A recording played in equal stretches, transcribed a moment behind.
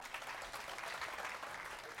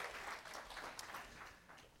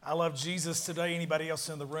I love Jesus today. Anybody else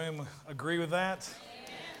in the room agree with that?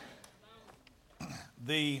 Amen.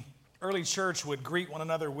 The early church would greet one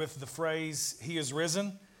another with the phrase, "He is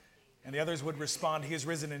risen," and the others would respond, "He is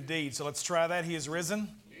risen indeed." So let's try that. He is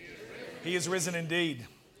risen. He is risen indeed.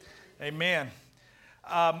 Amen.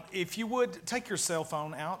 If you would, take your cell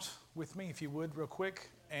phone out with me, if you would, real quick.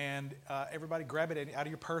 And everybody grab it out of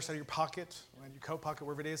your purse, out of your pocket, in your coat pocket,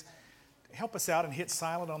 wherever it is. Help us out and hit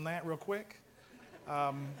silent on that real quick.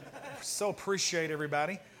 So appreciate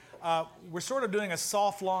everybody. We're sort of doing a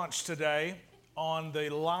soft launch today on the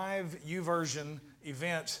live YouVersion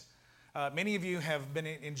event. Many of you have been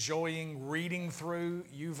enjoying reading through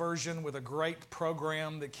YouVersion with a great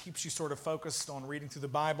program that keeps you sort of focused on reading through the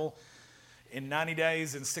Bible in 90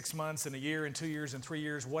 days, in 6 months, in a year, in 2 years, in 3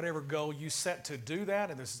 years, whatever goal you set to do that.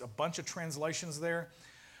 And there's a bunch of translations there.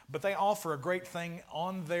 But they offer a great thing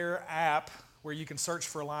on their app where you can search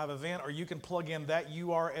for a live event, or you can plug in that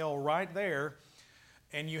URL right there,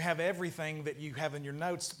 and you have everything that you have in your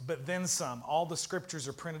notes, but then some. All the scriptures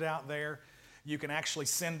are printed out there. You can actually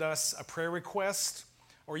send us a prayer request,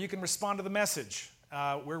 or you can respond to the message.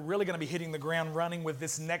 We're really going to be hitting the ground running with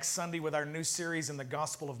this next Sunday with our new series in the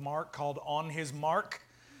Gospel of Mark called On His Mark,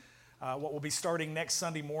 what will be starting next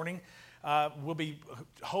Sunday morning. We'll be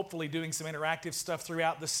hopefully doing some interactive stuff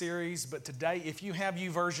throughout the series, but today, if you have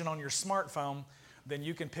YouVersion on your smartphone, then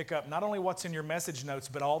you can pick up not only what's in your message notes,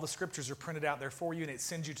 but all the scriptures are printed out there for you, and it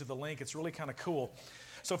sends you to the link. It's really kind of cool.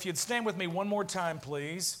 So if you'd stand with me one more time,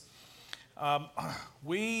 please.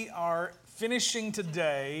 We are finishing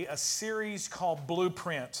today a series called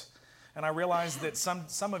Blueprint, and I realize that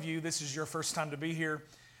some of you, this is your first time to be here.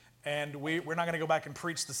 And we're not going to go back and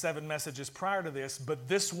preach the 7 messages prior to this, but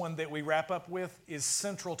this one that we wrap up with is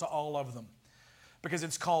central to all of them because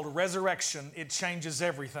it's called Resurrection. It changes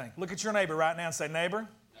everything. Look at your neighbor right now and say, "Neighbor,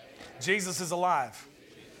 Jesus is alive."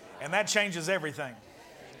 And that changes everything.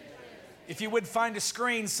 If you would find a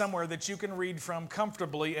screen somewhere that you can read from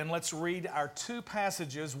comfortably, and let's read our 2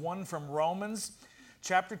 passages, one from Romans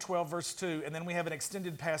chapter 12, verse 2, and then we have an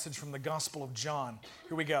extended passage from the Gospel of John.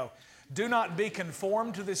 Here we go. "Do not be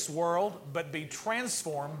conformed to this world, but be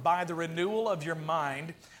transformed by the renewal of your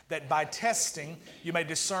mind, that by testing you may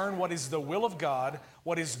discern what is the will of God,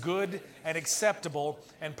 what is good and acceptable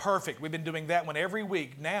and perfect." We've been doing that one every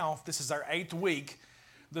week. Now, this is our 8th week.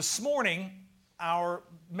 This morning, our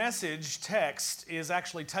message text is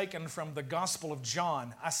actually taken from the Gospel of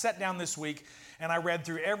John. I sat down this week and I read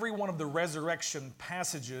through every one of the resurrection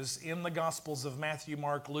passages in the Gospels of Matthew,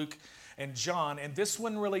 Mark, Luke, and John, and this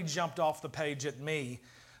one really jumped off the page at me,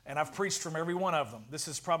 and I've preached from every one of them. This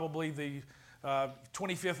is probably the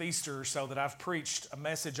 25th Easter or so that I've preached a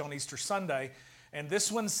message on Easter Sunday, and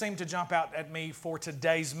this one seemed to jump out at me for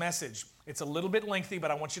today's message. It's a little bit lengthy,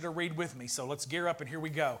 but I want you to read with me, so let's gear up, and here we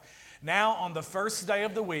go. "Now on the first day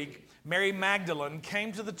of the week, Mary Magdalene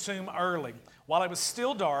came to the tomb early, while it was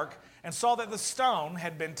still dark, and saw that the stone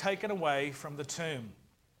had been taken away from the tomb.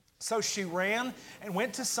 So she ran and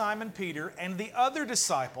went to Simon Peter and the other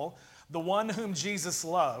disciple, the one whom Jesus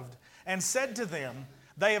loved, and said to them,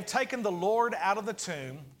 'They have taken the Lord out of the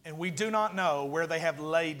tomb, and we do not know where they have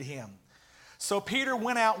laid him.' So Peter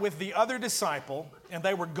went out with the other disciple, and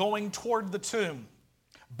they were going toward the tomb.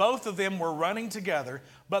 Both of them were running together,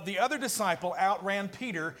 but the other disciple outran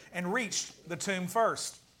Peter and reached the tomb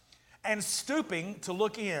first. And stooping to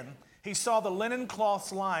look in, he saw the linen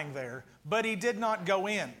cloths lying there, but he did not go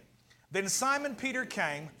in. Then Simon Peter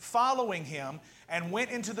came, following him, and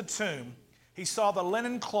went into the tomb. He saw the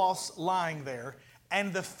linen cloths lying there,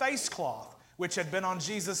 and the face cloth, which had been on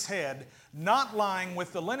Jesus' head, not lying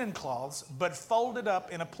with the linen cloths, but folded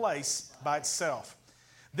up in a place by itself.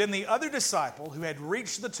 Then the other disciple, who had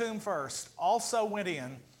reached the tomb first, also went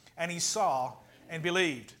in, and he saw and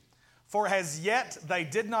believed. For as yet they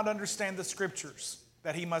did not understand the scriptures,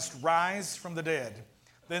 that he must rise from the dead.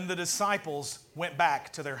 Then the disciples went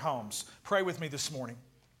back to their homes." Pray with me this morning.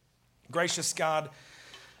 Gracious God,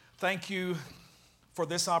 thank you for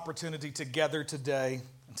this opportunity to gather today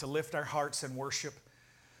and to lift our hearts in worship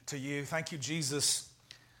to you. Thank you, Jesus,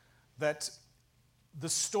 that the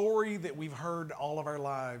story that we've heard all of our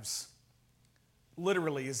lives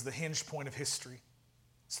literally is the hinge point of history.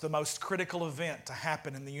 It's the most critical event to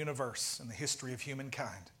happen in the universe, in the history of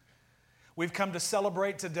humankind. We've come to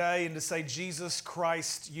celebrate today and to say, Jesus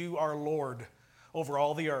Christ, you are Lord over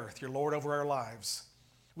all the earth. You're Lord over our lives.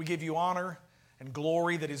 We give you honor and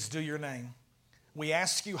glory that is due your name. We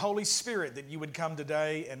ask you, Holy Spirit, that you would come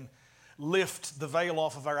today and lift the veil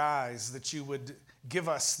off of our eyes, that you would Give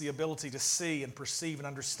us the ability to see and perceive and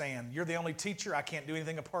understand. You're the only teacher. I can't do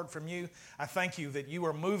anything apart from you. I thank you that you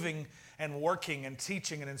are moving and working and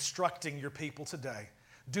teaching and instructing your people today.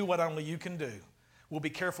 Do what only you can do. We'll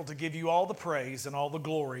be careful to give you all the praise and all the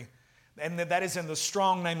glory. And that is in the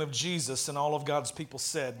strong name of Jesus, and all of God's people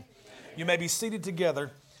said. You may be seated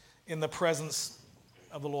together in the presence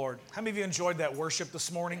of the Lord. How many of you enjoyed that worship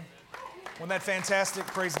this morning? Wasn't that fantastic?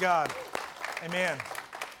 Praise God. Amen.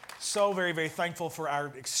 So very, very thankful for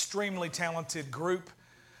our extremely talented group.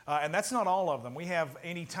 And that's not all of them. We have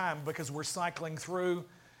any time because we're cycling through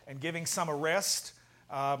and giving some a rest.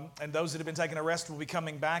 And those that have been taking a rest will be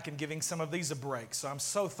coming back and giving some of these a break. So I'm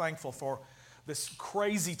so thankful for this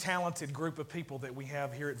crazy talented group of people that we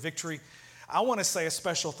have here at Victory. I want to say a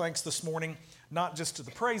special thanks this morning, not just to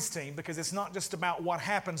the praise team, because it's not just about what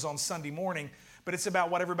happens on Sunday morning, but it's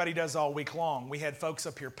about what everybody does all week long. We had folks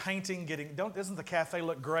up here painting, doesn't the cafe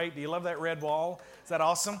look great? Do you love that red wall? Is that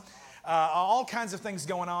awesome? All kinds of things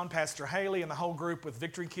going on. Pastor Haley and the whole group with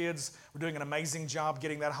Victory Kids, we're doing an amazing job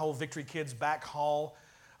getting that whole Victory Kids back hall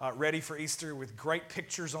ready for Easter with great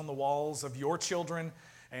pictures on the walls of your children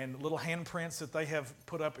and little handprints that they have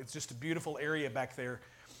put up. It's just a beautiful area back there.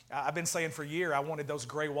 I've been saying for a year I wanted those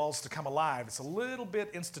gray walls to come alive. It's a little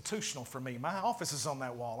bit institutional for me. My office is on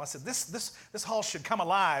that wall. I said, this hall should come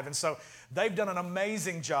alive. And so they've done an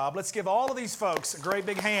amazing job. Let's give all of these folks a great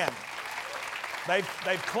big hand. They've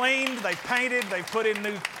cleaned, they've painted, they've put in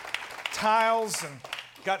new tiles and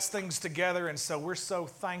got things together. And so we're so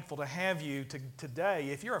thankful to have you today.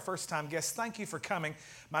 If you're a first-time guest, thank you for coming.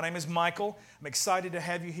 My name is Michael. I'm excited to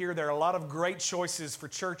have you here. There are a lot of great choices for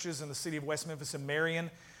churches in the city of West Memphis and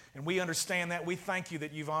Marion. And we understand that. We thank you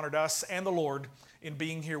that you've honored us and the Lord in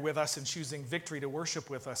being here with us and choosing Victory to worship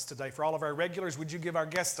with us today. For all of our regulars, would you give our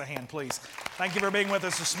guests a hand, please? Thank you for being with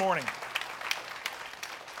us this morning.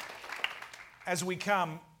 As we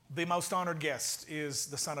come, the most honored guest is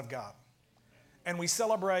the Son of God. And we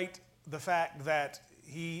celebrate the fact that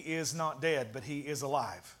He is not dead, but He is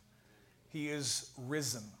alive. He is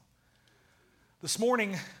risen. This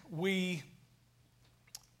morning, we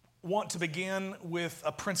want to begin with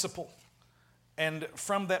a principle. And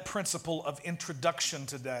from that principle of introduction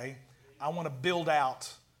today, I want to build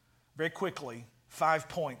out very quickly 5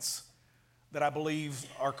 points that I believe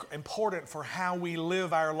are important for how we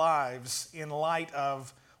live our lives in light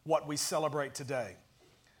of what we celebrate today.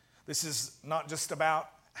 This is not just about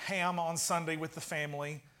ham on Sunday with the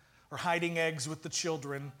family or hiding eggs with the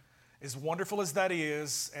children. As wonderful as that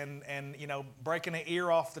is, and breaking an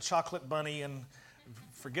ear off the chocolate bunny and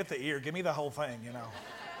forget the ear, give me the whole thing,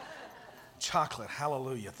 Chocolate,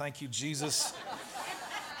 hallelujah. Thank you, Jesus.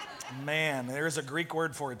 Man, there's a Greek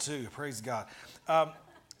word for it too. Praise God.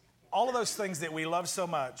 All of those things that we love so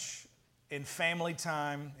much in family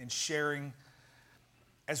time, in sharing,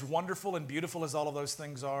 as wonderful and beautiful as all of those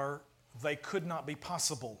things are, they could not be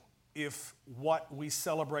possible if what we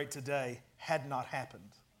celebrate today had not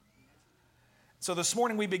happened. So this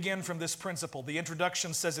morning we begin from this principle. The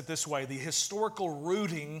introduction says it this way: the historical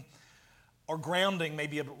rooting or grounding may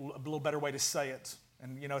be a little better way to say it.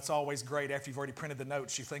 And it's always great after you've already printed the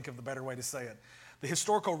notes, you think of the better way to say it. The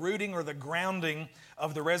historical rooting or the grounding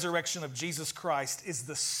of the resurrection of Jesus Christ is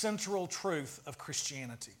the central truth of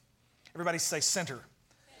Christianity. Everybody say center.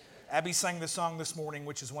 Abby sang the song this morning,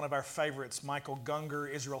 which is one of our favorites. Michael Gungor,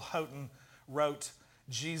 Israel Houghton wrote,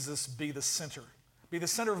 "Jesus, be the center. Be the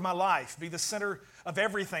center of my life. Be the center of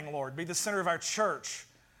everything, Lord. Be the center of our church."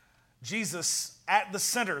 Jesus at the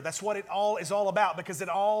center. That's what it all is all about, because it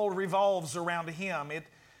all revolves around Him.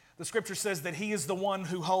 The Scripture says that He is the one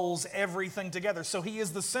who holds everything together. So He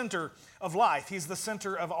is the center of life. He's the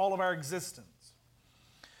center of all of our existence.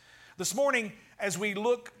 This morning, as we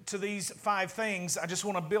look to these 5 things, I just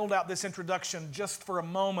want to build out this introduction just for a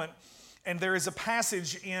moment. And there is a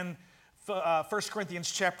passage in 1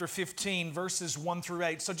 Corinthians chapter 15, verses 1 through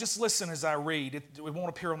 8. So just listen as I read. It won't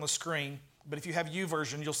appear on the screen, but if you have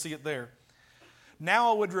YouVersion, you'll see it there.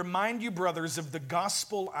 "Now I would remind you, brothers, of the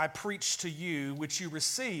gospel I preached to you, which you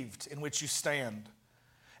received, in which you stand,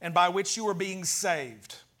 and by which you are being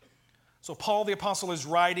saved." So Paul the apostle is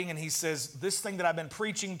writing, and he says, this thing that I've been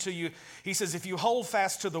preaching to you, he says, if you hold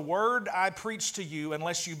fast to the word I preached to you,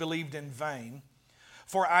 unless you believed in vain,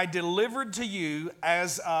 for I delivered to you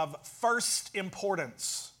as of first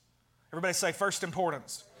importance. Everybody say first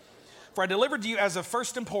importance. For I delivered to you as of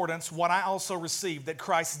first importance what I also received, that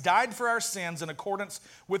Christ died for our sins in accordance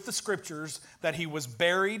with the Scriptures, that He was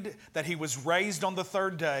buried, that He was raised on the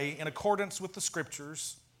 3rd day in accordance with the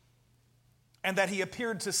Scriptures, and that He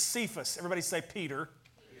appeared to Cephas. Everybody say Peter.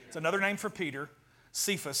 It's another name for Peter,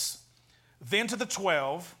 Cephas. Then to the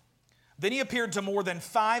 12. Then he appeared to more than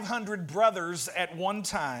 500 brothers at one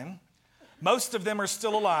time. Most of them are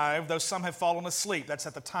still alive, though some have fallen asleep. That's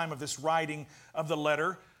at the time of this writing of the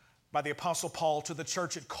letter by the Apostle Paul to the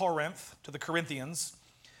church at Corinth, to the Corinthians.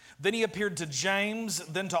 Then he appeared to James,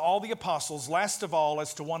 then to all the apostles. Last of all,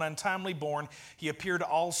 as to one untimely born, he appeared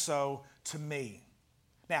also to me.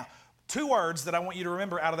 Now, two words that I want you to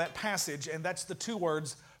remember out of that passage, and that's the two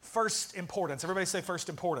words, first importance. Everybody say first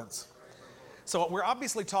importance. So we're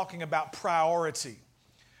obviously talking about priority.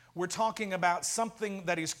 We're talking about something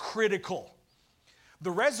that is critical.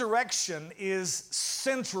 The resurrection is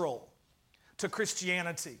central to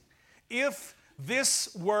Christianity. If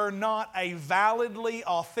this were not a validly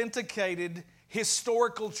authenticated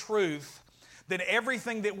historical truth, then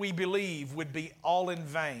everything that we believe would be all in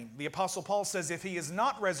vain. The Apostle Paul says, if he is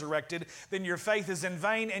not resurrected, then your faith is in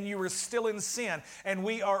vain and you are still in sin. And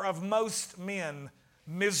we are of most men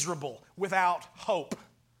miserable, without hope.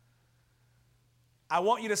 I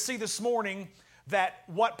want you to see this morning that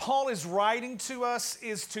what Paul is writing to us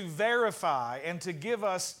is to verify and to give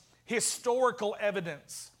us historical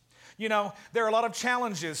evidence. You know, there are a lot of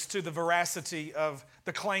challenges to the veracity of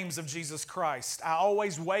the claims of Jesus Christ. I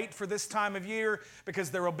always wait for this time of year because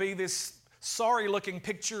there will be this sorry-looking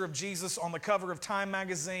picture of Jesus on the cover of Time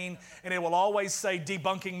magazine, and it will always say,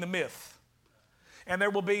 debunking the myth. And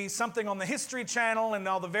there will be something on the History Channel and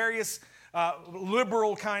all the various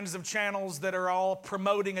liberal kinds of channels that are all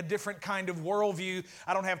promoting a different kind of worldview.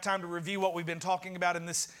 I don't have time to review what we've been talking about in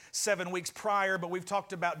this 7 weeks prior, but we've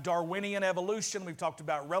talked about Darwinian evolution, we've talked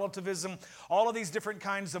about relativism, all of these different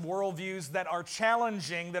kinds of worldviews that are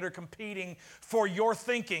challenging, that are competing for your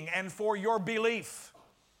thinking and for your belief.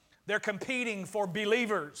 They're competing for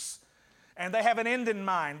believers, and they have an end in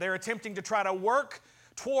mind. They're attempting to try to work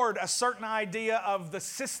toward a certain idea of the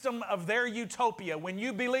system of their utopia. When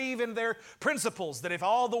you believe in their principles, that if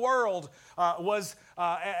all the world was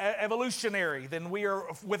evolutionary, then we are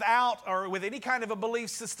without or with any kind of a belief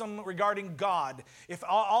system regarding God. If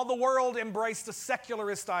all the world embraced a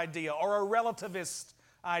secularist idea or a relativist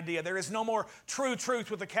idea, there is no more true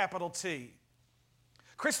truth with a capital T.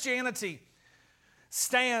 Christianity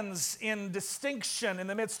stands in distinction in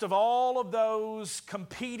the midst of all of those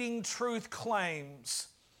competing truth claims.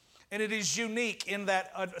 And it is unique in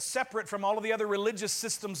that, separate from all of the other religious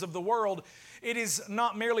systems of the world, it is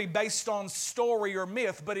not merely based on story or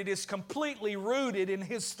myth, but it is completely rooted in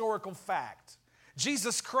historical fact.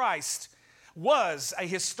 Jesus Christ was a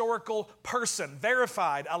historical person,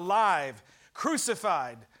 verified, alive,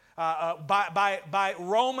 crucified by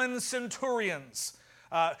Roman centurions.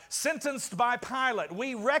 Sentenced by Pilate.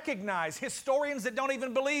 We recognize historians that don't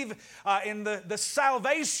even believe in the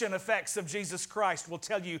salvation effects of Jesus Christ will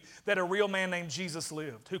tell you that a real man named Jesus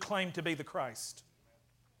lived who claimed to be the Christ.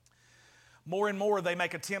 More and more they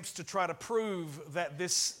make attempts to try to prove that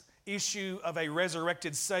this issue of a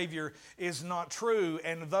resurrected Savior is not true,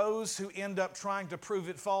 and those who end up trying to prove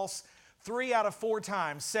it false, 3 out of 4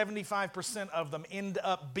 times, 75% of them end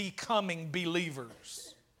up becoming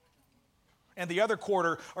believers. And the other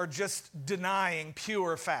quarter are just denying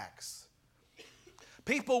pure facts.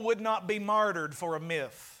 People would not be martyred for a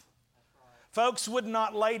myth. Folks would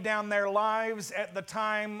not lay down their lives at the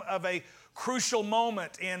time of a crucial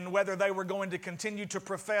moment in whether they were going to continue to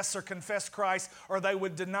profess or confess Christ, or they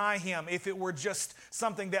would deny Him if it were just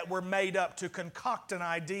something that were made up to concoct an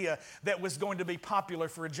idea that was going to be popular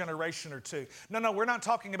for a generation or two. No, we're not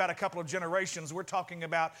talking about a couple of generations. We're talking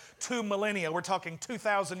about 2 millennia. We're talking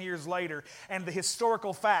 2,000 years later, and the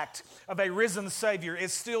historical fact of a risen Savior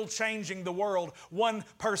is still changing the world one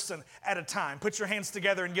person at a time. Put your hands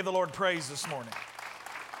together and give the Lord praise this morning.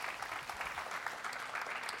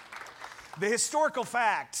 The historical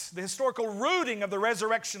fact, the historical rooting of the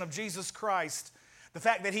resurrection of Jesus Christ, the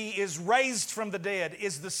fact that He is raised from the dead,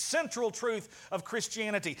 is the central truth of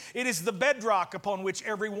Christianity. It is the bedrock upon which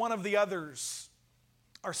every one of the others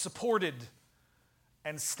are supported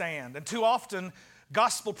and stand. And too often,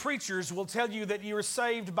 gospel preachers will tell you that you are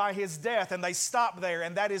saved by His death, and they stop there,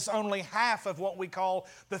 and that is only half of what we call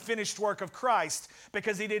the finished work of Christ,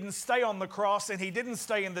 because He didn't stay on the cross and He didn't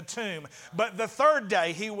stay in the tomb. But the third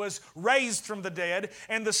day He was raised from the dead,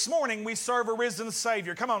 and this morning we serve a risen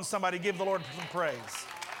Savior. Come on, somebody, give the Lord some praise.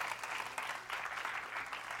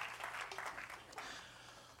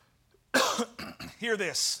 Hear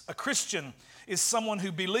this. A Christian is someone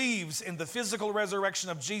who believes in the physical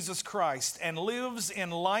resurrection of Jesus Christ and lives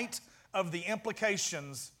in light of the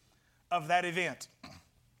implications of that event. I'm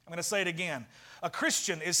going to say it again. A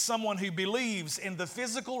Christian is someone who believes in the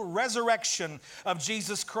physical resurrection of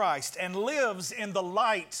Jesus Christ and lives in the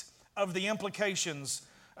light of the implications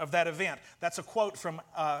of that event. That's a quote from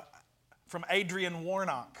from Adrian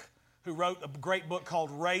Warnock, who wrote a great book called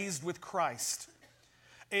Raised with Christ.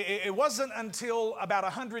 It wasn't until about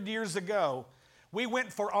 100 years ago, we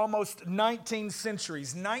went for almost 19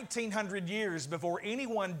 centuries, 1900 years before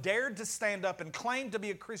anyone dared to stand up and claim to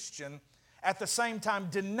be a Christian, at the same time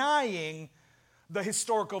denying the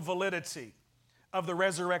historical validity of the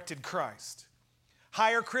resurrected Christ.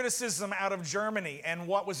 Higher criticism out of Germany and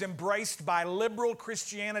what was embraced by liberal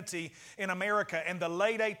Christianity in America in the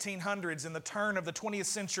late 1800s and the turn of the 20th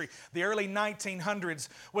century, the early 1900s,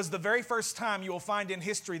 was the very first time you will find in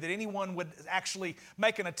history that anyone would actually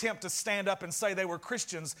make an attempt to stand up and say they were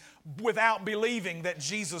Christians without believing that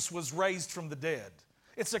Jesus was raised from the dead.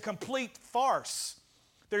 It's a complete farce.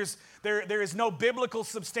 There is no biblical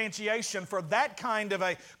substantiation for that kind of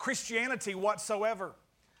a Christianity whatsoever.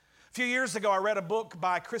 A few years ago, I read a book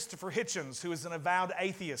by Christopher Hitchens, who is an avowed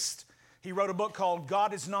atheist. He wrote a book called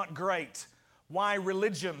God Is Not Great: Why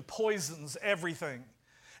Religion Poisons Everything.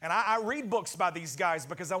 And I read books by these guys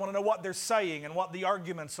because I want to know what they're saying and what the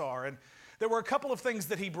arguments are. And there were a couple of things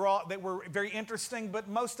that he brought that were very interesting, but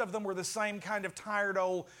most of them were the same kind of tired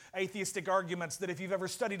old atheistic arguments that if you've ever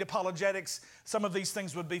studied apologetics, some of these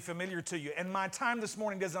things would be familiar to you. And my time this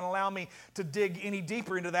morning doesn't allow me to dig any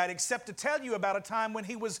deeper into that except to tell you about a time when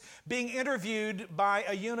he was being interviewed by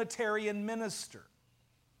a Unitarian minister.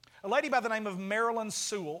 A lady by the name of Marilyn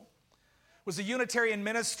Sewell was a Unitarian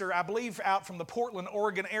minister, I believe, out from the Portland,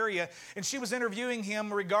 Oregon area, and she was interviewing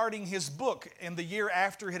him regarding his book in the year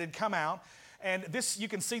after it had come out. And this, you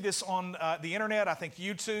can see this on the internet, I think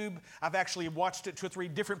YouTube. I've actually watched it 2 or 3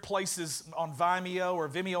 different places on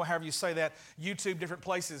Vimeo, however you say that, YouTube, different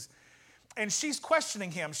places. And she's questioning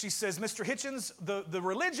him. She says, Mr. Hitchens, the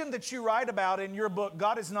religion that you write about in your book,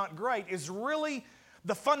 God Is Not Great, is really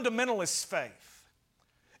the fundamentalist faith.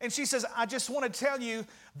 And she says, I just want to tell you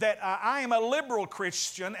that I am a liberal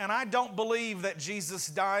Christian and I don't believe that Jesus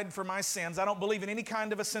died for my sins. I don't believe in any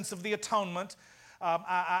kind of a sense of the atonement.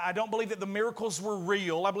 I don't believe that the miracles were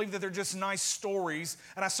real. I believe that they're just nice stories.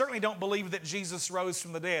 And I certainly don't believe that Jesus rose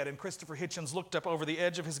from the dead. And Christopher Hitchens looked up over the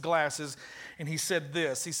edge of his glasses and he said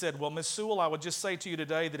this. He said, well, Miss Sewell, I would just say to you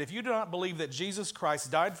today that if you do not believe that Jesus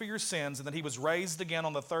Christ died for your sins and that he was raised again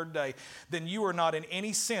on the 3rd day, then you are not in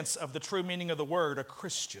any sense of the true meaning of the word a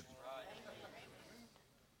Christian.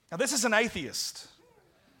 Now, this is an atheist.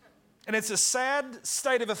 And it's a sad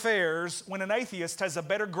state of affairs when an atheist has a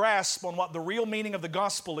better grasp on what the real meaning of the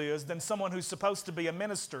gospel is than someone who's supposed to be a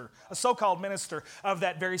minister, a so-called minister of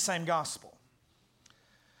that very same gospel.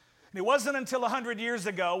 And it wasn't until 100 years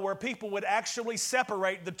ago where people would actually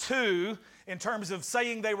separate the two in terms of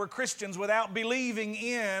saying they were Christians without believing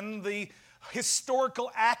in the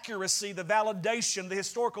historical accuracy, the validation, the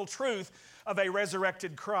historical truth of a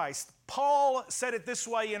resurrected Christ. Paul said it this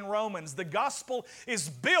way in Romans: the gospel is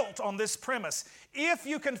built on this premise. If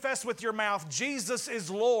you confess with your mouth Jesus is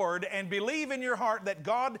Lord and believe in your heart that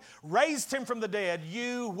God raised him from the dead,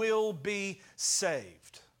 you will be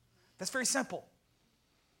saved. That's very simple.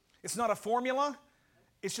 It's not a formula.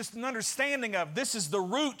 It's just an understanding of this is the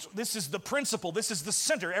root, this is the principle, this is the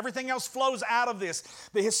center. Everything else flows out of this.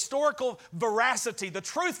 The historical veracity, the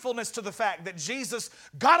truthfulness to the fact that Jesus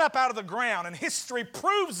got up out of the ground and history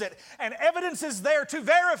proves it and evidence is there to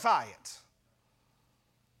verify it.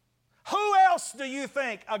 Who else do you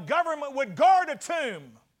think a government would guard a tomb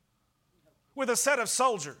with a set of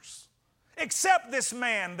soldiers except this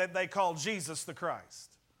man that they call Jesus the Christ?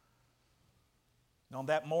 And on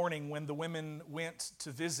that morning when the women went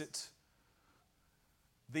to visit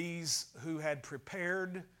these who had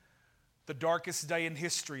prepared the darkest day in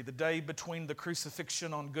history, the day between the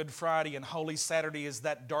crucifixion on Good Friday and Holy Saturday is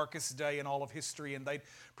that darkest day in all of history, and they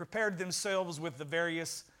prepared themselves with the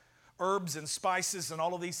various herbs and spices and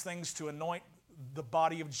all of these things to anoint the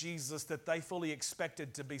body of Jesus that they fully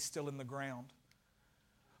expected to be still in the ground.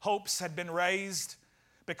 Hopes had been raised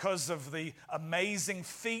because of the amazing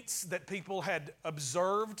feats that people had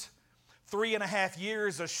observed. 3.5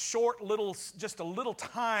 years, just a little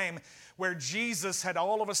time where Jesus had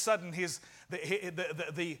all of a sudden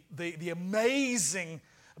the amazing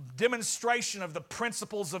demonstration of the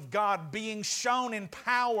principles of God being shown in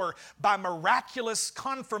power by miraculous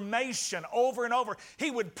confirmation over and over.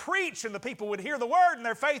 He would preach and the people would hear the word and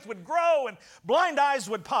their faith would grow and blind eyes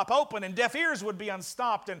would pop open and deaf ears would be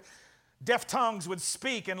unstopped and deaf tongues would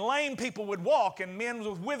speak and lame people would walk and men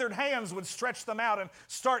with withered hands would stretch them out and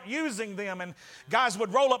start using them, and guys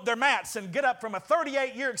would roll up their mats and get up from a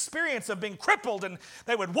 38-year experience of being crippled and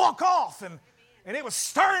they would walk off, and it was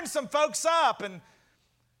stirring some folks up, and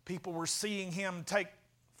people were seeing him take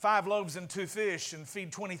 5 loaves and 2 fish and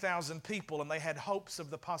feed 20,000 people, and they had hopes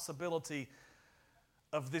of the possibility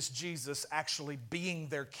of this Jesus actually being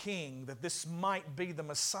their king, that this might be the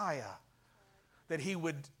Messiah, that he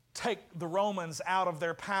would take the Romans out of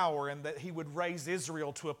their power and that he would raise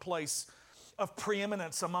Israel to a place of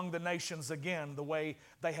preeminence among the nations again, the way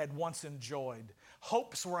they had once enjoyed.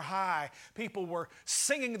 Hopes were high. People were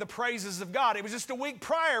singing the praises of God. It was just a week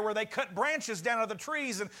prior where they cut branches down out of the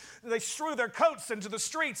trees and they strew their coats into the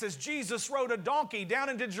streets as Jesus rode a donkey down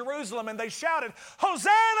into Jerusalem, and they shouted,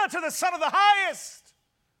 "Hosanna to the Son of the Highest!"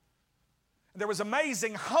 There was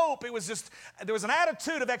amazing hope. There was an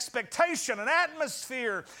attitude of expectation, an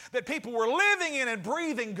atmosphere that people were living in and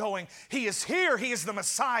breathing, going, He is here, He is the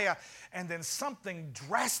Messiah. And then something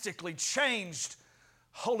drastically changed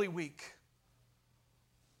Holy Week.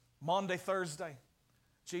 Maundy, Thursday,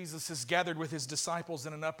 Jesus is gathered with His disciples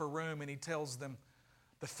in an upper room, and He tells them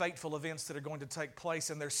the fateful events that are going to take place,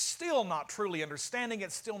 and they're still not truly understanding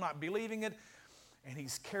it, still not believing it, and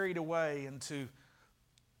He's carried away into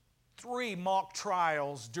 3 mock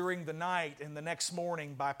trials during the night and the next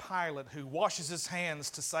morning by Pilate, who washes his hands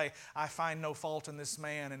to say, "I find no fault in this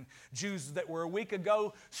man." And Jews that were a week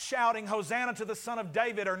ago shouting, "Hosanna to the Son of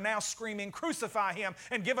David," are now screaming, "Crucify him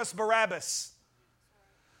and give us Barabbas."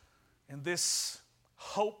 And this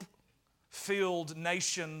hope-filled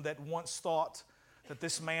nation that once thought that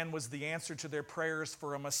this man was the answer to their prayers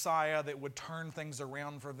for a Messiah that would turn things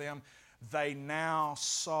around for them, they now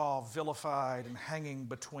saw vilified and hanging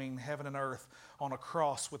between heaven and earth on a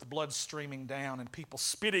cross with blood streaming down and people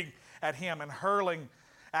spitting at Him and hurling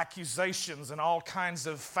accusations and all kinds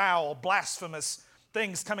of foul, blasphemous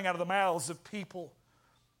things coming out of the mouths of people.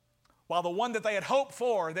 While the one that they had hoped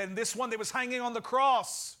for, then this one that was hanging on the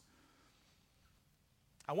cross,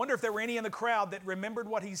 I wonder if there were any in the crowd that remembered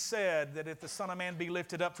what He said, that if the Son of Man be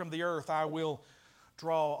lifted up from the earth, I will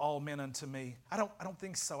draw all men unto me. I don't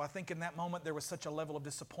think so. I think in that moment there was such a level of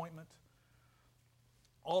disappointment.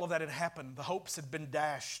 All of that had happened. The hopes had been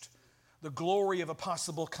dashed. The glory of a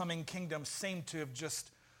possible coming kingdom seemed to have just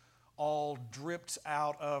all dripped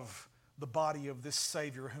out of the body of this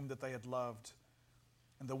Savior whom that they had loved.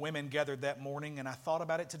 And the women gathered that morning, and I thought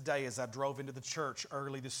about it today as I drove into the church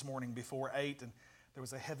early this morning before 8, and there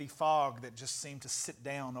was a heavy fog that just seemed to sit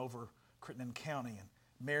down over Crittenden County and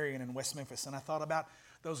Marion and West Memphis. And I thought about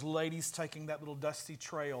those ladies taking that little dusty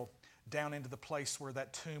trail down into the place where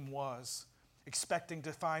that tomb was, expecting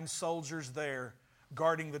to find soldiers there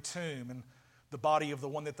guarding the tomb and the body of the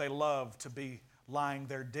one that they loved to be lying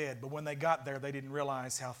there dead. But when they got there, they didn't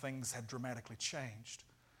realize how things had dramatically changed.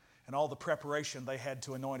 And all the preparation they had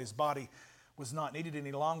to anoint His body was not needed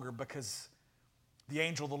any longer, because the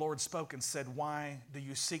angel of the Lord spoke and said, "Why do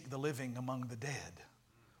you seek the living among the dead?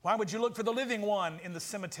 Why would you look for the living one in the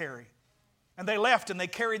cemetery?" And they left and they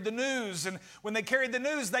carried the news. And when they carried the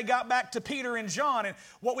news, they got back to Peter and John. And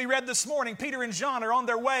what we read this morning, Peter and John are on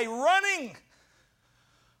their way running,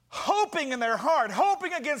 hoping in their heart,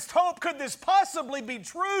 hoping against hope. Could this possibly be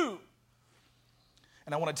true?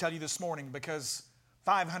 And I want to tell you this morning, because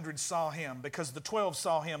 500 saw Him, because the 12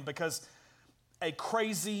 saw Him, because a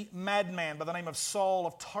crazy madman by the name of Saul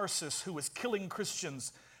of Tarsus, who was killing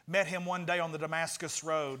Christians, met Him one day on the Damascus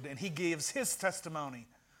Road, and he gives his testimony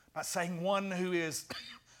by saying, one who is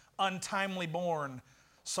untimely born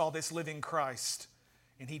saw this living Christ,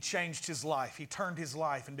 and he changed his life. He turned his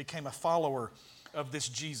life and became a follower of this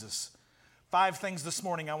Jesus. 5 things this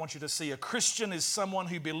morning I want you to see. A Christian is someone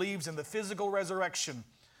who believes in the physical resurrection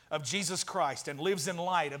of Jesus Christ and lives in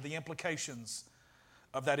light of the implications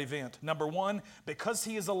of that event. Number 1, because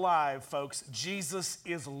He is alive, folks, Jesus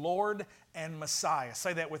is Lord and Messiah.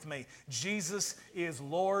 Say that with me. Jesus is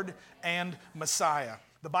Lord and Messiah.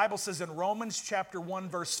 The Bible says in Romans chapter 1,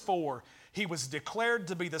 verse 4, He was declared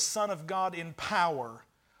to be the Son of God in power,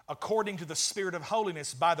 according to the Spirit of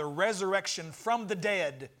holiness, by the resurrection from the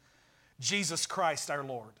dead, Jesus Christ our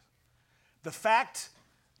Lord. The fact,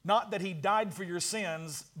 not that He died for your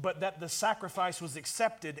sins, but that the sacrifice was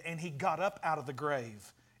accepted and He got up out of the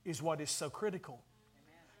grave, is what is so critical.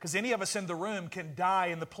 Because any of us in the room can die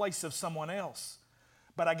in the place of someone else.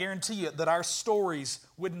 But I guarantee you that our stories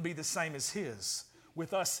wouldn't be the same as His,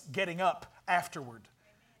 with us getting up afterward.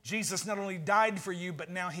 Jesus not only died for you, but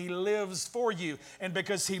now He lives for you. And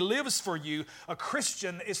because He lives for you, a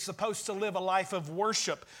Christian is supposed to live a life of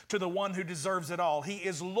worship to the one who deserves it all. He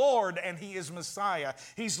is Lord and He is Messiah.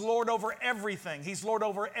 He's Lord over everything. He's Lord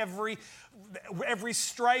over every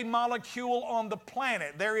stray molecule on the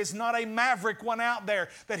planet. There is not a maverick one out there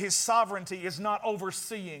that His sovereignty is not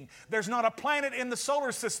overseeing. There's not a planet in the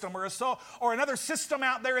solar system or another system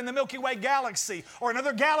out there in the Milky Way galaxy or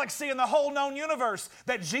another galaxy in the whole known universe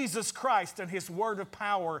that Jesus Christ and His word of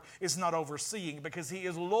power is not overseeing, because He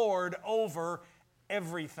is Lord over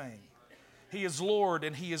everything. He is Lord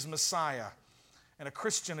and He is Messiah. And a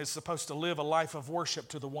Christian is supposed to live a life of worship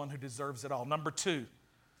to the one who deserves it all. Number two,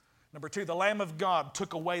 the Lamb of God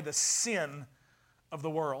took away the sin of the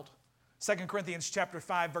world. 2 Corinthians chapter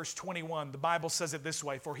 5, verse 21, the Bible says it this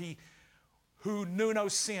way, "For He who knew no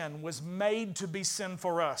sin was made to be sin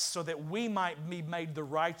for us, so that we might be made the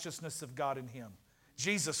righteousness of God in Him."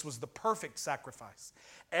 Jesus was the perfect sacrifice.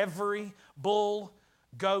 Every bull,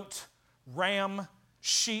 goat, ram,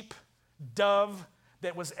 sheep, dove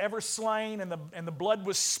that was ever slain and the blood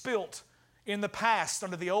was spilt in the past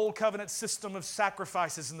under the old covenant system of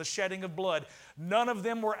sacrifices and the shedding of blood, none of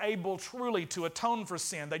them were able truly to atone for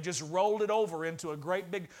sin. They just rolled it over into a great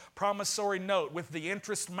big promissory note with the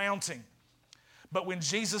interest mounting. But when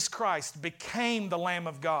Jesus Christ became the Lamb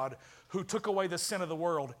of God who took away the sin of the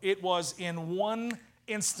world, it was in one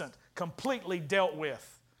instant completely dealt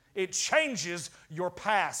with. It changes your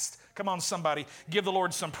past. Come on, somebody, give the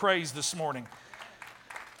Lord some praise this morning.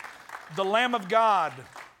 The Lamb of God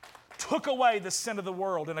took away the sin of the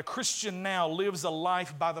world, and a Christian now lives a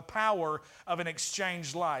life by the power of an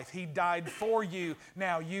exchanged life. He died for you,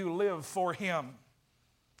 now you live for Him.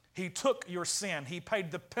 He took your sin, He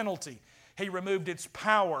paid the penalty, He removed its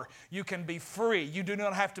power. You can be free. You do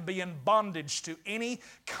not have to be in bondage to any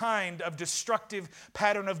kind of destructive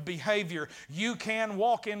pattern of behavior. You can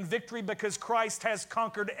walk in victory because Christ has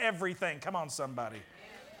conquered everything. Come on, somebody.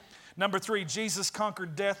 Number three, Jesus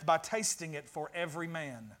conquered death by tasting it for every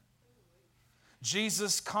man.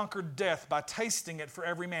 Jesus conquered death by tasting it for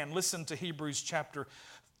every man. Listen to Hebrews chapter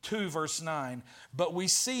 2, verse 9. "But we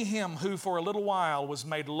see Him who for a little while was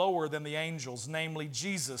made lower than the angels, namely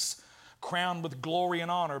Jesus, crowned with glory and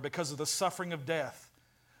honor because of the suffering of death,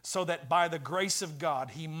 so that by the grace of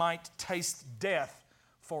God He might taste death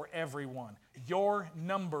for everyone." Your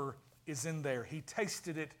number is in there. He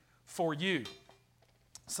tasted it for you.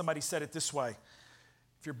 Somebody said it this way: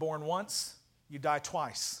 if you're born once, you die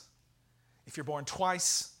twice. If you're born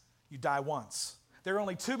twice, you die once. There are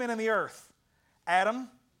only two men in the earth, Adam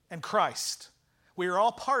and Christ. We are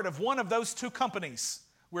all part of one of those two companies.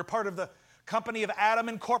 We're part of the company of Adam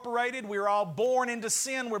Incorporated. We are all born into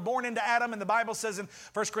sin. We're born into Adam, and the Bible says in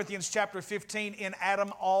 1 Corinthians chapter 15, "In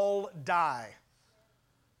Adam all die."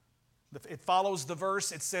 It follows the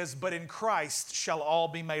verse. It says, "But in Christ shall all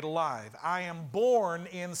be made alive." I am born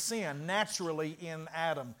in sin, naturally in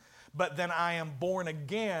Adam. But then I am born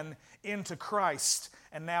again into Christ.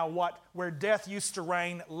 And now where death used to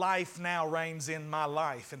reign, life now reigns in my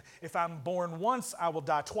life. And if I'm born once, I will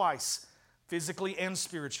die twice, physically and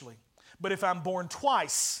spiritually. But if I'm born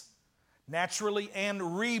twice, naturally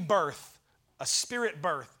and rebirth, a spirit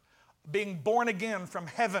birth, being born again from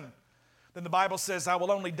heaven, then the Bible says I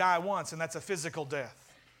will only die once, and that's a physical death.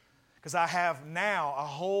 Because I have now a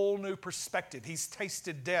whole new perspective. He's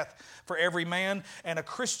tasted death for every man, and a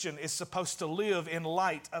Christian is supposed to live in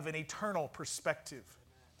light of an eternal perspective.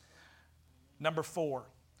 Number 4.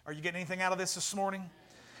 Are you getting anything out of this morning?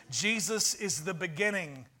 Jesus is the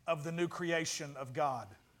beginning of the new creation of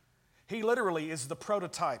God. He literally is the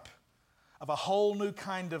prototype of a whole new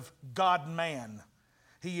kind of God-man.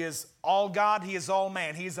 He is all God, He is all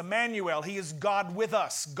man. He is Emmanuel, He is God with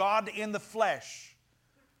us, God in the flesh.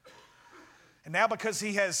 And now because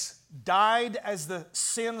He has died as the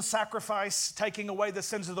sin sacrifice, taking away the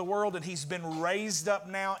sins of the world, and He's been raised up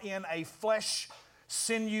now in a flesh,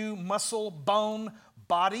 sinew, muscle, bone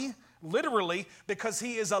body, literally, because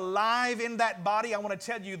He is alive in that body, I want to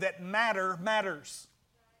tell you that matter matters.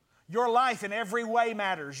 Your life in every way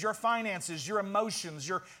matters. Your finances, your emotions,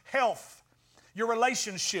 your health, your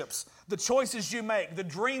relationships, the choices you make, the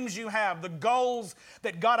dreams you have, the goals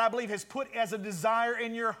that God, I believe, has put as a desire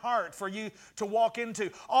in your heart for you to walk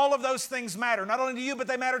into. All of those things matter, not only to you, but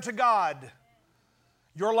they matter to God.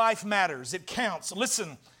 Your life matters. It counts.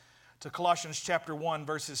 Listen to Colossians chapter 1,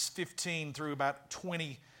 verses 15 through about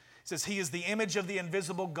 20. It says, "He is the image of the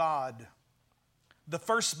invisible God, the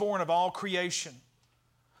firstborn of all creation.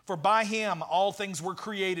 For by Him all things were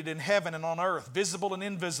created in heaven and on earth, visible and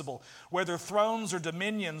invisible, whether thrones or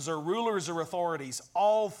dominions or rulers or authorities.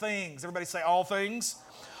 All things," everybody say all things.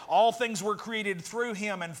 All things were created through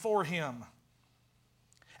Him and for Him.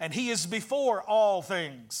 And He is before all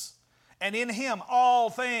things. And in Him all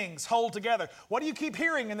things hold together. What do you keep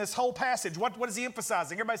hearing in this whole passage? What is He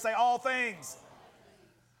emphasizing? Everybody say all things.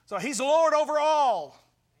 So He's Lord over all.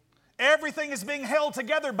 Everything is being held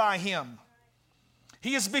together by Him.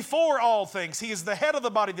 He is before all things. He is the head of the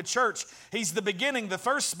body, the church. He's the beginning, the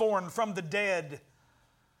firstborn from the dead,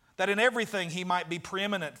 that in everything He might be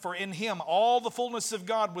preeminent. For in Him all the fullness of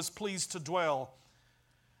God was pleased to dwell,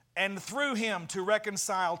 and through him to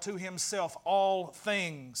reconcile to himself all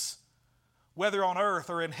things, whether on earth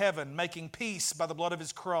or in heaven, making peace by the blood of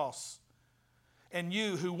his cross. And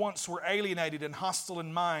you who once were alienated and hostile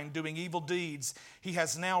in mind, doing evil deeds, he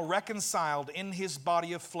has now reconciled in his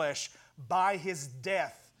body of flesh by his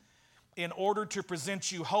death, in order to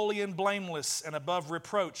present you holy and blameless and above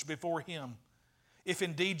reproach before him, if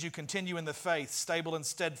indeed you continue in the faith, stable and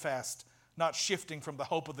steadfast, not shifting from the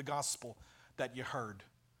hope of the gospel that you heard.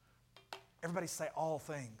 Everybody say all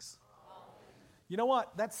things. You know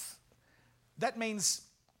what? That means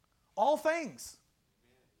all things.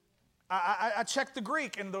 I checked the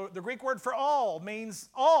Greek, and the Greek word for all means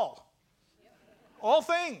all. All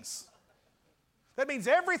things. That means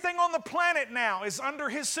everything on the planet now is under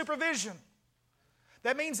his supervision.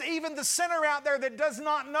 That means even the sinner out there that does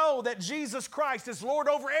not know that Jesus Christ is Lord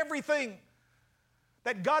over everything,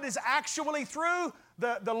 that God is actually through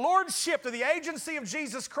the lordship, to the agency of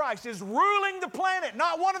Jesus Christ, is ruling the planet,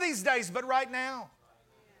 not one of these days, but right now.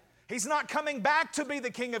 He's not coming back to be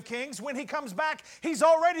the King of Kings. When he comes back, he's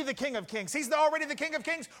already the King of Kings. He's already the King of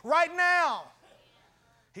Kings right now.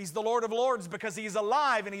 He's the Lord of Lords because he's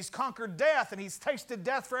alive and he's conquered death and he's tasted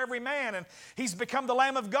death for every man, and he's become the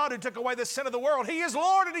Lamb of God who took away the sin of the world. He is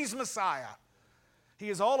Lord and he's Messiah. He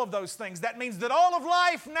is all of those things. That means that all of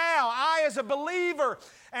life now, I as a believer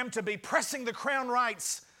am to be pressing the crown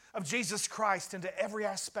rights of Jesus Christ into every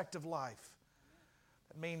aspect of life.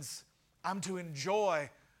 That means I'm to enjoy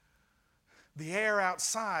the air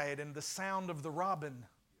outside and the sound of the robin,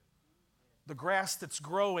 the grass that's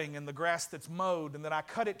growing and the grass that's mowed, and that I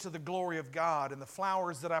cut it to the glory of God, and the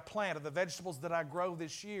flowers that I plant and the vegetables that I grow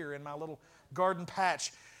this year in my little garden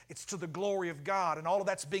patch, it's to the glory of God, and all of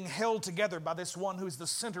that's being held together by this one who's the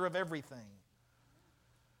center of everything.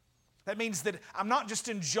 That means that I'm not just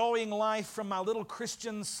enjoying life from my little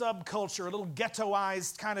Christian subculture, a little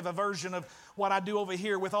ghettoized kind of a version of what I do over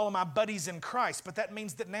here with all of my buddies in Christ, but that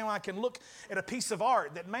means that now I can look at a piece of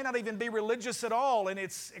art that may not even be religious at all in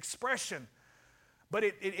its expression, but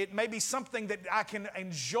it may be something that I can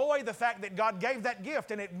enjoy the fact that God gave that gift,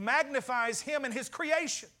 and it magnifies him and his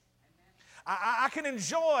creation. I can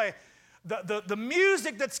enjoy the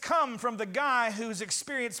music that's come from the guy who's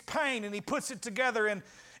experienced pain, and he puts it together in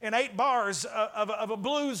 8 bars of a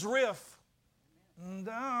blues riff.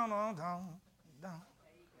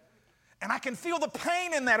 And I can feel the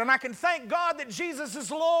pain in that, and I can thank God that Jesus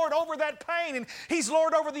is Lord over that pain, and he's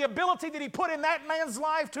Lord over the ability that he put in that man's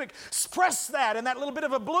life to express that in that little bit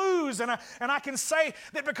of a blues. And I can say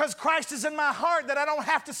that because Christ is in my heart, that I don't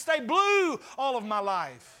have to stay blue all of my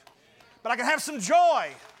life, but I can have some joy.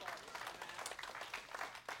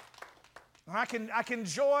 And I can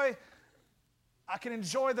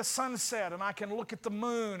enjoy the sunset, and I can look at the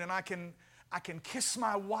moon, and I can kiss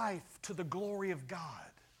my wife to the glory of God.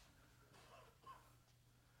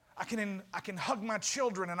 I can hug my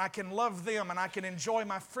children, and I can love them, and I can enjoy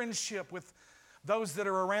my friendship with those that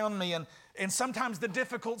are around me. And sometimes the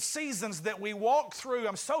difficult seasons that we walk through,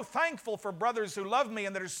 I'm so thankful for brothers who love me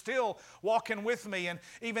and that are still walking with me. And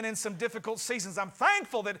even in some difficult seasons, I'm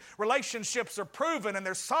thankful that relationships are proven and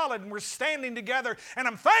they're solid and we're standing together. And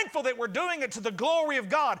I'm thankful that we're doing it to the glory of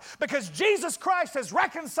God, because Jesus Christ has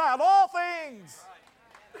reconciled all things.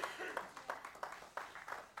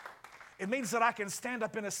 It means that I can stand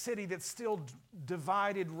up in a city that's still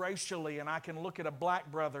divided racially, and I can look at a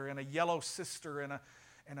black brother and a yellow sister and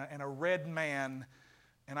a red man,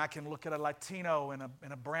 and I can look at a Latino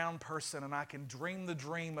and a brown person, and I can dream the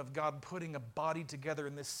dream of God putting a body together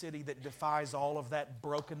in this city that defies all of that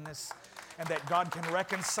brokenness, and that God can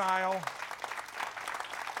reconcile.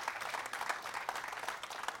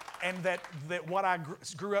 And that what I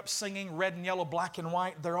grew up singing, red and yellow, black and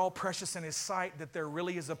white, they're all precious in his sight, that there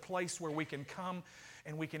really is a place where we can come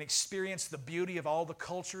and we can experience the beauty of all the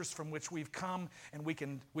cultures from which we've come, and we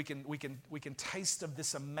can taste of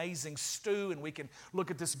this amazing stew, and we can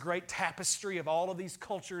look at this great tapestry of all of these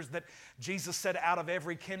cultures that Jesus said out of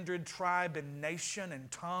every kindred, tribe, and nation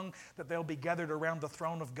and tongue, that they'll be gathered around the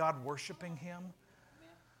throne of God worshiping him.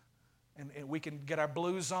 And we can get our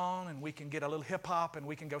blues on, and we can get a little hip-hop, and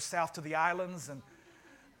we can go south to the islands, and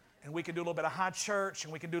we can do a little bit of high church,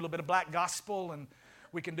 and we can do a little bit of black gospel, and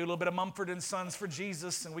we can do a little bit of Mumford & Sons for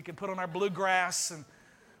Jesus, and we can put on our bluegrass, and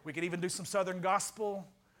we can even do some southern gospel,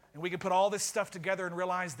 and we can put all this stuff together and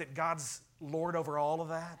realize that God's Lord over all of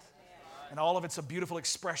that. And all of it's a beautiful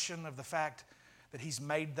expression of the fact that he's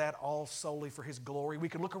made that all solely for his glory. We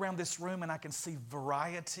can look around this room, and I can see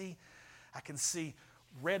variety. I can see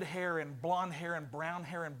red hair and blonde hair and brown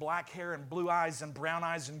hair and black hair and blue eyes and brown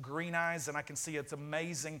eyes and green eyes, and I can see it's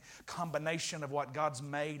amazing combination of what God's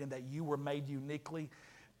made, and that you were made uniquely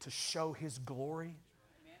to show His glory.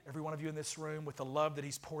 Every one of you in this room, with the love that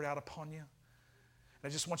He's poured out upon you. And I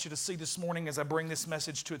just want you to see this morning, as I bring this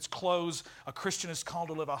message to its close, a Christian is called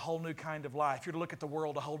to live a whole new kind of life. You're to look at the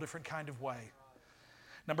world a whole different kind of way.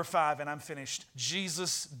 Number 5, and I'm finished.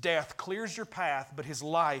 Jesus' death clears your path, but His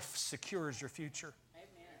life secures your future.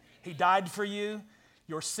 Amen. He died for you.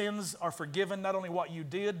 Your sins are forgiven, not only what you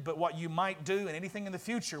did, but what you might do and anything in the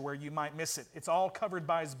future where you might miss it. It's all covered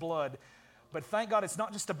by His blood. But thank God it's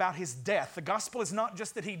not just about His death. The gospel is not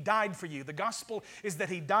just that He died for you. The gospel is that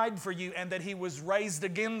He died for you and that He was raised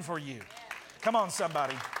again for you. Come on,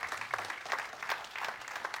 somebody.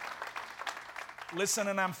 Listen,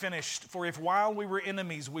 and I'm finished. For if while we were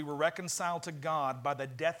enemies, we were reconciled to God by the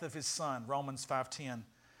death of His Son, Romans 5:10,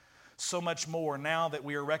 so much more, now that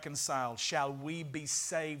we are reconciled, shall we be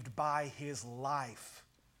saved by His life.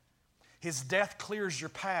 His death clears your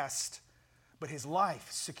past, but His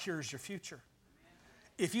life secures your future.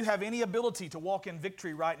 If you have any ability to walk in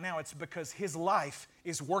victory right now, it's because His life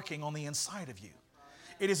is working on the inside of you.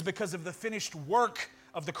 It is because of the finished work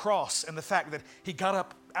of the cross and the fact that He got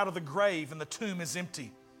up out of the grave and the tomb is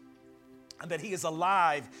empty, and that He is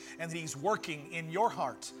alive and that He's working in your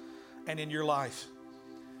heart and in your life.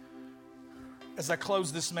 As I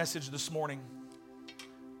close this message this morning,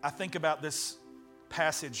 I think about this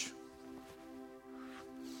passage.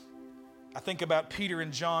 I think about Peter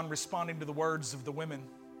and John responding to the words of the women.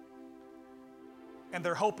 And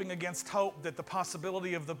they're hoping against hope that the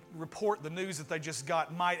possibility of the report, the news that they just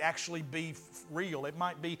got, might actually be real. It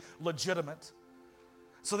might be legitimate.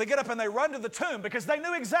 So they get up and they run to the tomb because they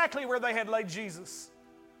knew exactly where they had laid Jesus.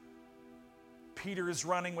 Peter is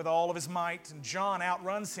running with all of his might, and John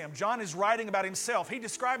outruns him. John is writing about himself. He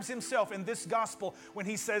describes himself in this gospel when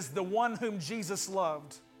he says, the one whom Jesus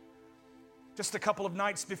loved. Just a couple of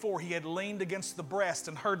nights before, he had leaned against the breast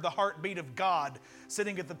and heard the heartbeat of God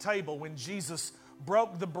sitting at the table when Jesus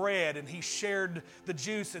broke the bread and He shared the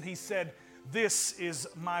juice and He said, this is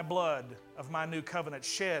my blood of my new covenant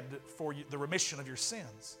shed for the remission of your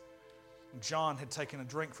sins. And John had taken a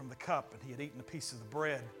drink from the cup and he had eaten a piece of the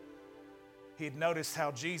bread. He had noticed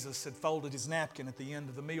how Jesus had folded his napkin at the end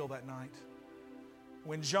of the meal that night.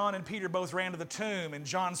 When John and Peter both ran to the tomb and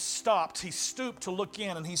John stopped, he stooped to look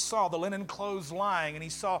in and he saw the linen clothes lying, and he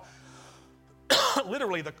saw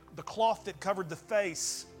literally the cloth that covered the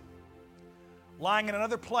face lying in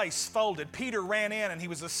another place folded. Peter ran in and he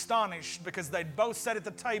was astonished because they'd both sat at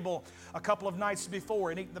the table a couple of nights before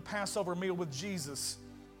and eaten the Passover meal with Jesus.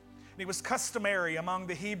 And it was customary among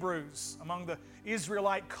the Hebrews, among the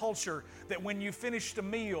Israelite culture, that when you finished a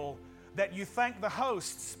meal, that you thank the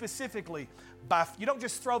host specifically. You don't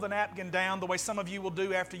just throw the napkin down the way some of you will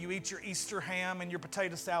do after you eat your Easter ham and your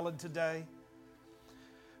potato salad today.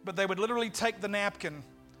 But they would literally take the napkin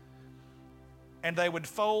and they would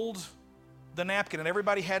fold the napkin, and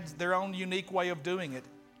everybody had their own unique way of doing it.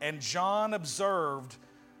 And John observed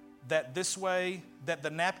that this way, that the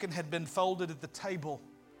napkin had been folded at the table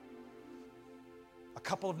a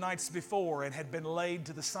couple of nights before and had been laid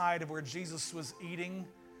to the side of where Jesus was eating,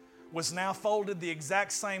 was now folded the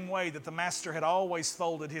exact same way that the Master had always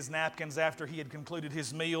folded his napkins after he had concluded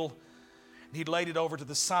his meal. He'd laid it over to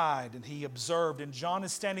the side, and he observed, and John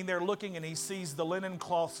is standing there looking, and he sees the linen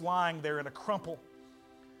cloths lying there in a crumple.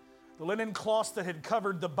 The linen cloths that had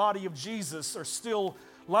covered the body of Jesus are still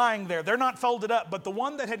lying there. They're not folded up, but the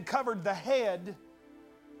one that had covered the head,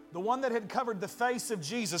 the one that had covered the face of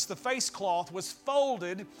Jesus, the face cloth, was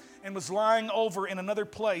folded and was lying over in another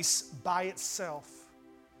place by itself.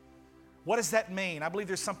 What does that mean? I believe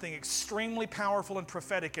there's something extremely powerful and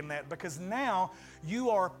prophetic in that, because now you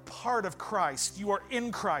are part of Christ. You are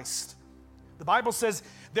in Christ. The Bible says,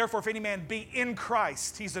 therefore, if any man be in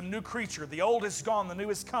Christ, he's a new creature. The old is gone, the new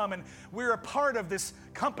has come, and we're a part of this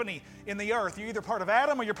company in the earth. You're either part of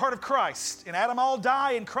Adam or you're part of Christ. In Adam all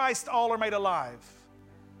die, in Christ all are made alive.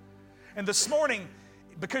 And this morning,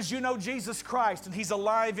 because you know Jesus Christ and He's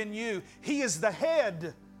alive in you, He is the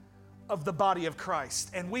head of the body of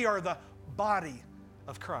Christ, and we are the body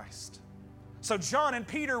of Christ. So John and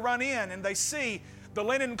Peter run in and they see the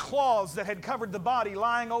linen cloths that had covered the body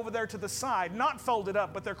lying over there to the side, not folded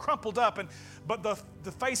up, but they're crumpled up. But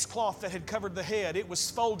the face cloth that had covered the head, it was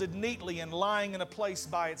folded neatly and lying in a place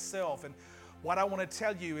by itself. And what I want to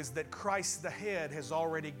tell you is that Christ the head has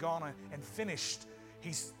already gone and finished.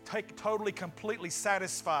 He's totally, completely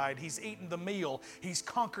satisfied. He's eaten the meal. He's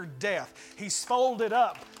conquered death. He's folded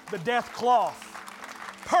up the death cloth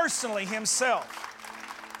personally Himself.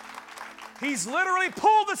 He's literally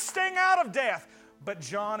pulled the sting out of death. But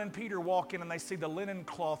John and Peter walk in and they see the linen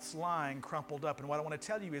cloths lying crumpled up. And what I want to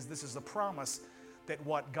tell you is this is a promise that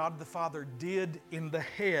what God the Father did in the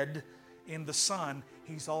head, in the Son,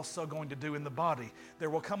 He's also going to do in the body. There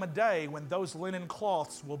will come a day when those linen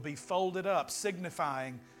cloths will be folded up,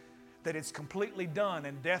 signifying that it's completely done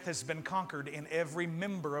and death has been conquered in every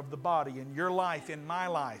member of the body, in your life, in my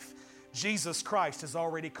life. Jesus Christ has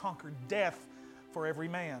already conquered death for every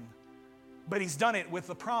man. But He's done it with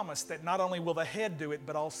the promise that not only will the head do it,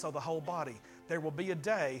 but also the whole body. There will be a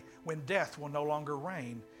day when death will no longer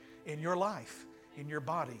reign in your life, in your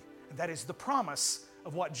body. And that is the promise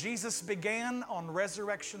of what Jesus began on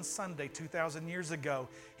Resurrection Sunday 2,000 years ago.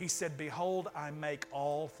 He said, "Behold, I make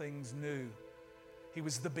all things new." He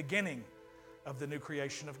was the beginning of the new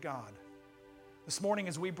creation of God. This morning,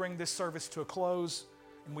 as we bring this service to a close,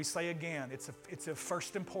 and we say again, it's of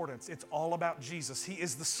first importance. It's all about Jesus. He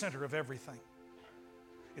is the center of everything.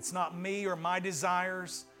 It's not me or my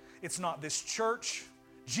desires. It's not this church.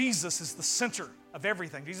 Jesus is the center of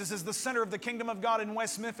everything. Jesus is the center of the kingdom of God in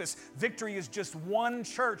West Memphis. Victory is just one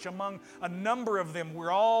church among a number of them.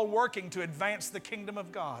 We're all working to advance the kingdom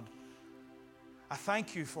of God. I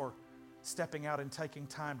thank you for stepping out and taking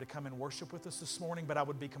time to come and worship with us this morning, but I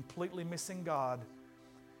would be completely missing God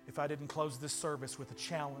if I didn't close this service with a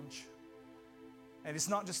challenge. And it's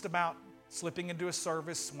not just about slipping into a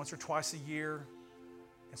service once or twice a year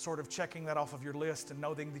and sort of checking that off of your list and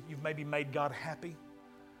knowing that you've maybe made God happy.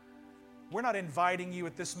 We're not inviting you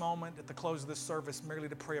at this moment, at the close of this service, merely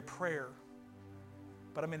to pray a prayer,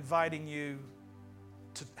 but I'm inviting you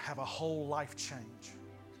to have a whole life change.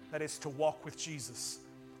 That is to walk with Jesus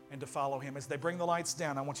and to follow Him. As they bring the lights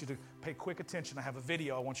down, I want you to pay quick attention. I have a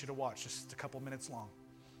video I want you to watch, just a couple minutes long.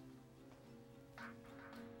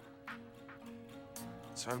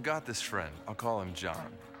 So I've got this friend, I'll call him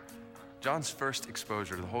John. John's first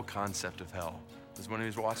exposure to the whole concept of hell was when he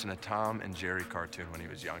was watching a Tom and Jerry cartoon when he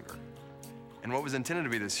was younger. And what was intended to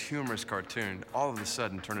be this humorous cartoon all of a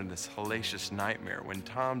sudden turned into this hellacious nightmare when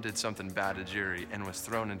Tom did something bad to Jerry and was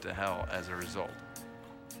thrown into hell as a result.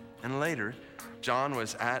 And later, John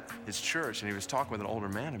was at his church and he was talking with an older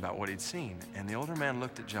man about what he'd seen. And the older man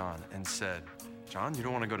looked at John and said, "John, you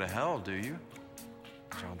don't want to go to hell, do you?"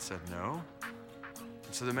 John said, "No."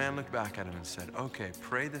 And so the man looked back at him and said, "Okay,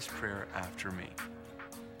 pray this prayer after me.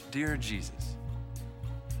 Dear Jesus."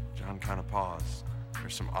 John kind of paused.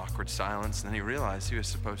 There's some awkward silence, and then he realized he was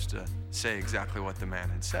supposed to say exactly what the man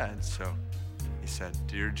had said. So he said,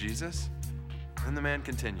 "Dear Jesus." And the man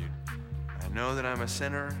continued, "I know that I'm a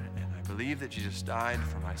sinner, and I believe that Jesus died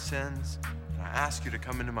for my sins, and I ask you to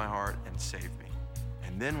come into my heart and save me."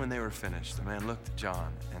 And then when they were finished, the man looked at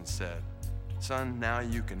John and said, "Son, now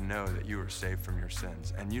you can know that you are saved from your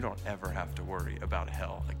sins, and you don't ever have to worry about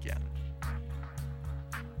hell again."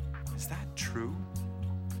 Is that true?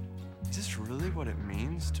 Is this really what it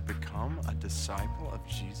means to become a disciple of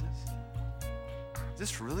Jesus? Is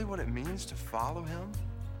this really what it means to follow Him?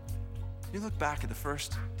 You look back at the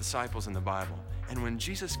first disciples in the Bible, and when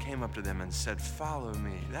Jesus came up to them and said, "Follow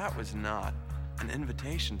me," that was not an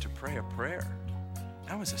invitation to pray a prayer.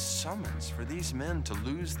 That was a summons for these men to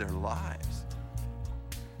lose their lives.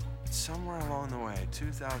 But somewhere along the way,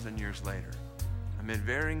 2,000 years later, amid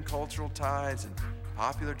varying cultural tides and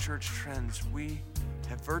popular church trends, we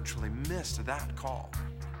have virtually missed that call.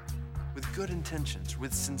 With good intentions,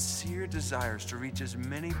 with sincere desires to reach as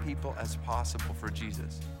many people as possible for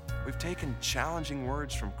Jesus, we've taken challenging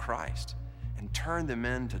words from Christ and turned them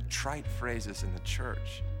into trite phrases in the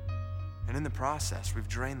church. And in the process, we've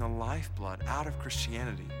drained the lifeblood out of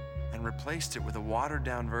Christianity and replaced it with a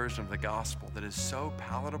watered-down version of the gospel that is so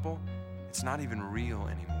palatable, it's not even real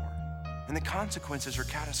anymore. And the consequences are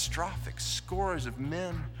catastrophic. Scores of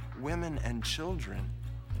men, women, and children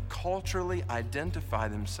culturally identify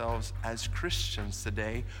themselves as Christians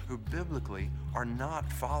today who biblically are not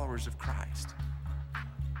followers of Christ.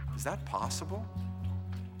 Is that possible?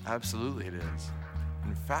 Absolutely it is.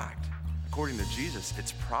 In fact, according to Jesus,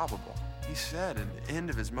 it's probable. He said at the end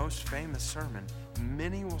of his most famous sermon,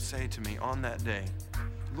 "Many will say to me on that day,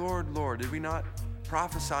 'Lord, Lord, did we not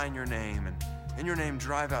prophesy in your name, and in your name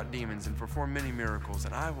drive out demons and perform many miracles?'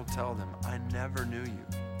 And I will tell them, 'I never knew you.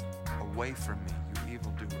 Away from me, you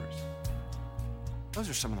evildoers.'" Those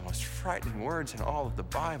are some of the most frightening words in all of the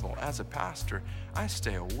Bible. As a pastor, I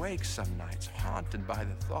stay awake some nights, haunted by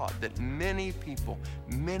the thought that many people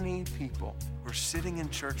who are sitting in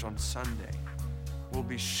church on Sunday will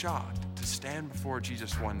be shocked to stand before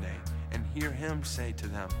Jesus one day and hear Him say to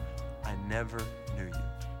them, "I never knew you.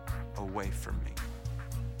 Away from me."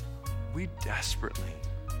 We desperately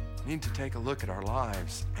need to take a look at our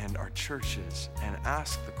lives and our churches and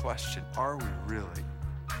ask the question, are we really,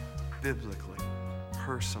 biblically,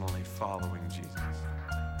 personally following Jesus?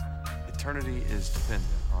 It Eternity is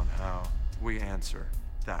dependent on how we answer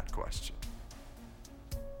that question.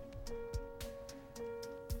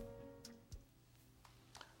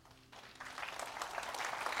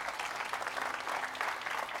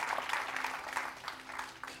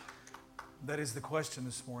 That is the question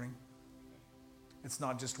this morning. It's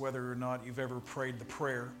not just whether or not you've ever prayed the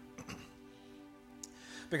prayer.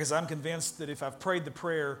 Because I'm convinced that if I've prayed the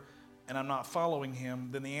prayer and I'm not following Him,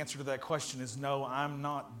 then the answer to that question is no, I'm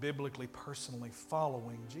not biblically, personally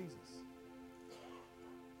following Jesus.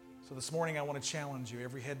 So this morning I want to challenge you,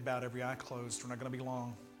 every head bowed, every eye closed. We're not going to be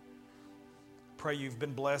long. Pray you've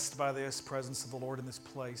been blessed by this presence of the Lord in this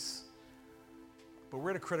place. But we're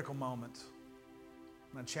at a critical moment.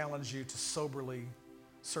 And I challenge you to soberly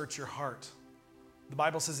search your heart. The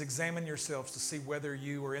Bible says, examine yourselves to see whether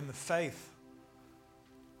you are in the faith.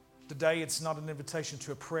 Today, it's not an invitation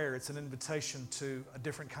to a prayer. It's an invitation to a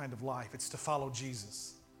different kind of life. It's to follow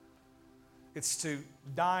Jesus. It's to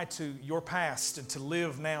die to your past and to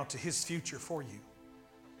live now to His future for you.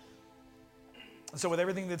 And so with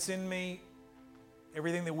everything that's in me,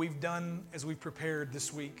 everything that we've done as we've prepared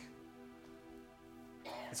this week,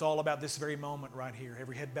 it's all about this very moment right here.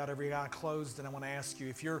 Every head bowed, every eye closed. And I want to ask you,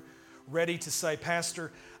 if you're ready to say,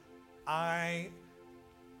 Pastor, I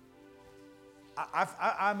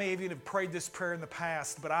may even have prayed this prayer in the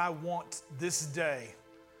past, but I want this day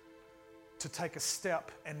to take a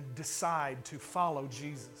step and decide to follow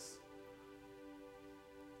Jesus.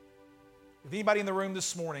 If anybody in the room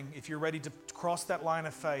this morning, if you're ready to cross that line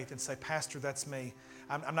of faith and say, Pastor, that's me.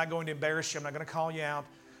 I'm not going to embarrass you. I'm not going to call you out.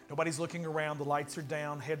 Nobody's looking around. The lights are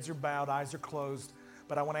down. Heads are bowed. Eyes are closed.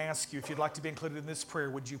 But I want to ask you, if you'd like to be included in this prayer,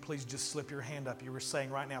 would you please just slip your hand up? You were saying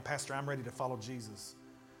right now, Pastor, I'm ready to follow Jesus.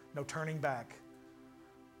 No turning back.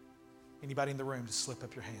 Anybody in the room, just slip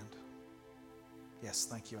up your hand. Yes,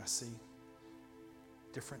 thank you. I see.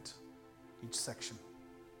 Different each section.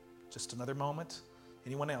 Just another moment.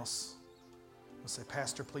 Anyone else? I'll say,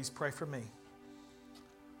 Pastor, please pray for me.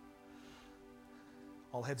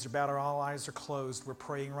 All heads are bowed, all eyes are closed. We're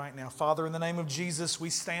praying right now. Father, in the name of Jesus, we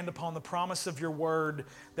stand upon the promise of your word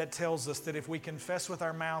that tells us that if we confess with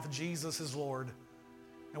our mouth Jesus is Lord,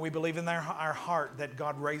 and we believe in our heart that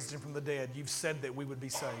God raised Him from the dead, you've said that we would be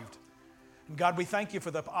saved. And God, we thank you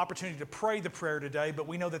for the opportunity to pray the prayer today, but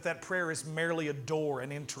we know that that prayer is merely a door,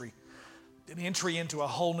 an entry into a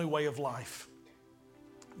whole new way of life.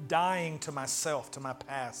 Dying to myself, to my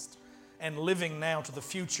past, and living now to the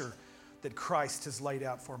future that Christ has laid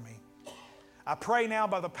out for me. I pray now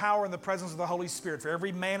by the power and the presence of the Holy Spirit for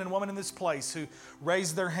every man and woman in this place who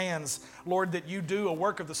raised their hands, Lord, that you do a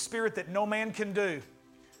work of the Spirit that no man can do.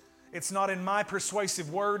 It's not in my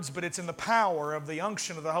persuasive words, but it's in the power of the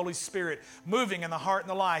unction of the Holy Spirit moving in the heart and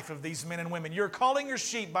the life of these men and women. You're calling your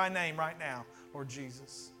sheep by name right now, Lord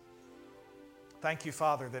Jesus. Thank you,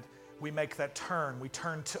 Father, that we make that turn. We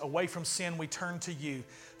turn away from sin. We turn to you.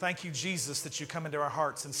 Thank you, Jesus, that you come into our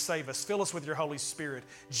hearts and save us. Fill us with your Holy Spirit.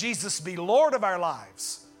 Jesus, be Lord of our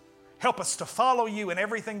lives. Help us to follow you in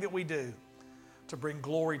everything that we do to bring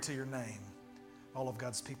glory to your name. All of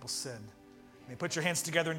God's people said. Put your hands together.